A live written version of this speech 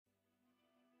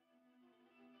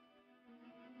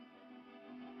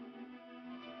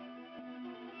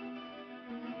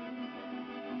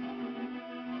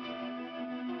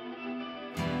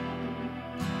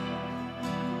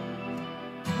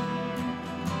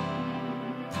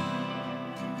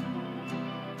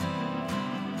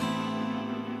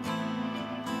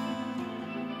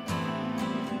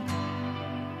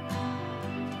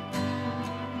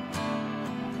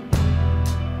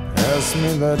pass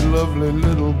me that lovely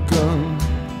little gun.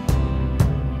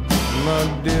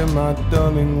 My dear, my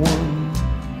darling one,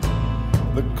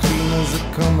 the cleaners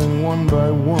are coming one by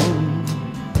one.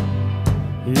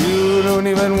 You don't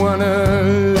even wanna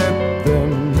let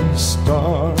them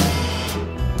start.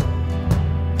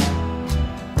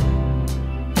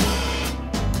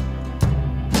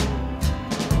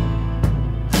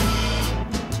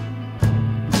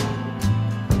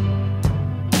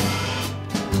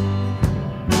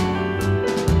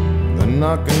 They're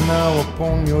knocking now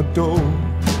upon your door.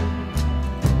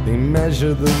 They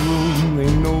measure the room,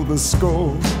 they know the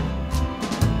score.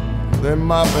 They're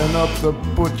mopping up the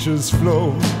butcher's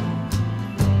floor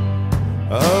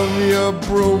of your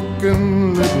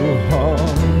broken little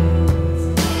heart.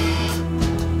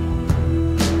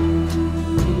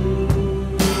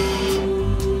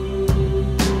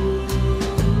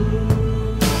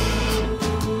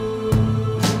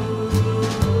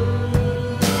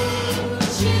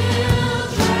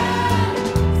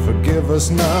 Forgive us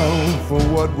now for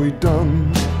what we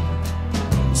done.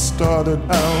 Started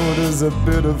out as a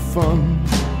bit of fun.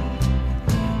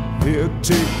 Here,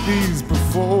 take these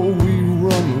before we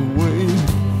run away.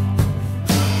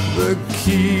 The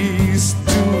keys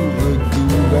to the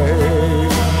gulag.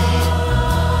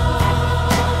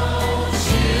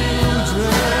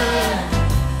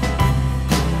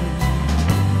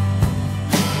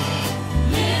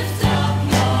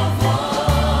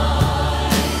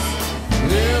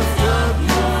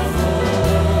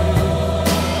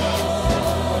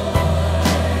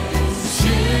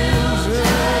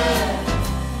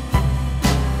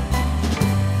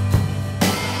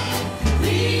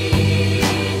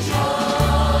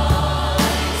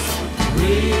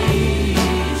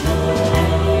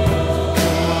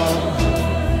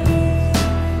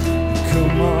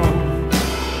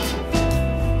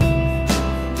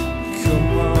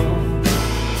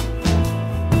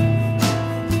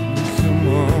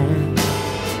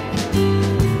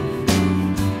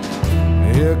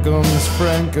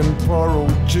 Frank and poor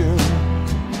old Jim,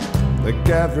 they're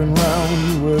gathering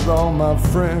round with all my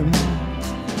friends.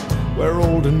 We're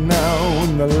older now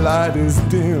and the light is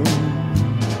dim,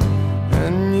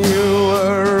 and you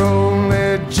are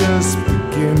only just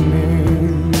beginning.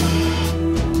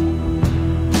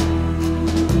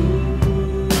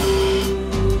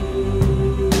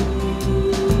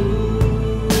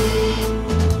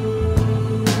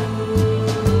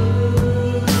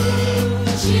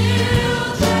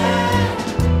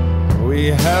 We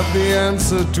have the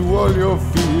answer to all your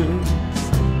fears.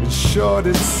 It's short,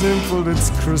 it's simple, it's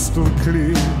crystal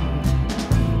clear.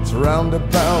 It's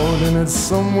roundabout and it's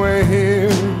somewhere here,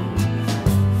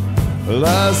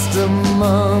 lost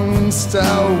amongst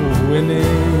our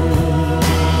winning.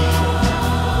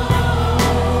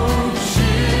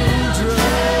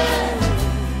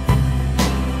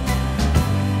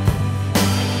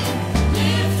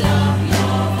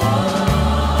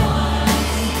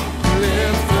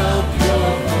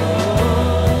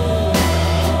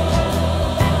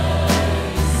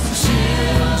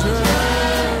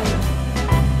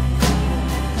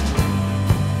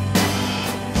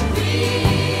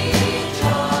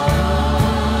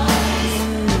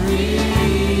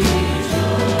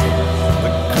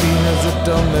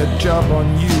 Job on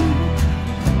you.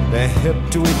 They're hip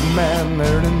to it, man,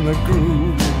 they're in the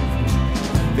groove.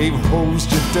 They've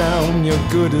hosed you down, you're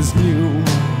good as new,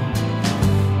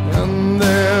 and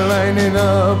they're lining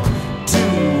up to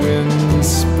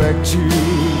inspect you.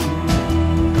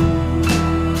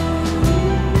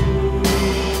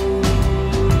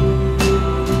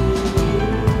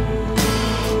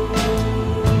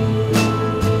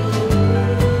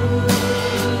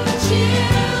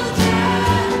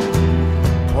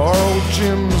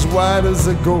 Jim's white as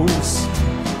a ghost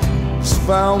has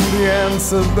found the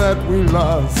answer that we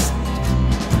lost.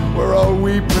 We're all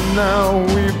weeping now,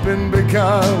 weeping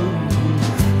because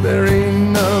there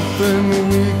ain't nothing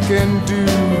we can do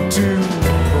to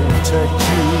protect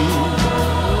you.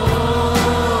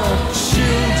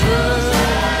 Children,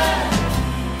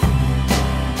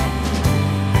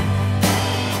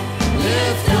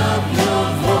 lift up your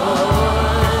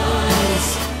voice.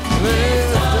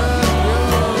 Lift up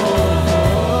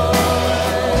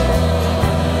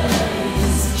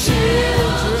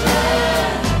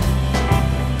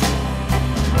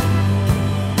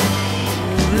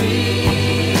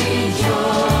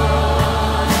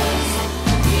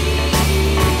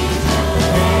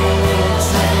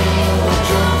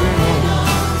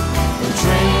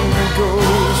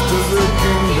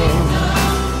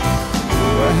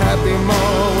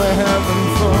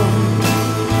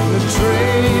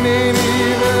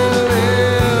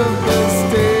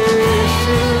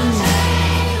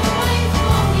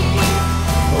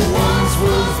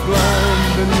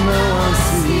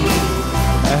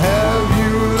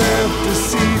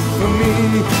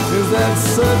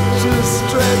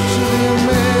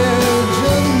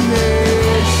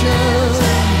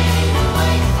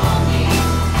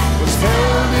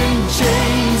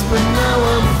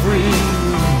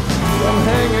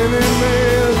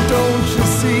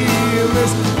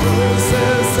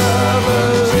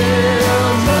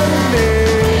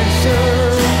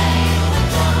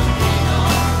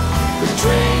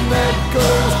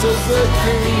was a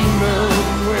kingdom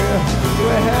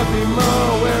where happy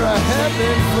more, where I had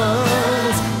been fun.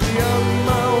 It's beyond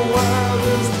my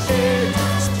wildest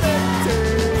expectation.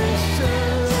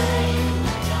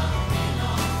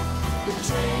 The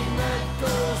train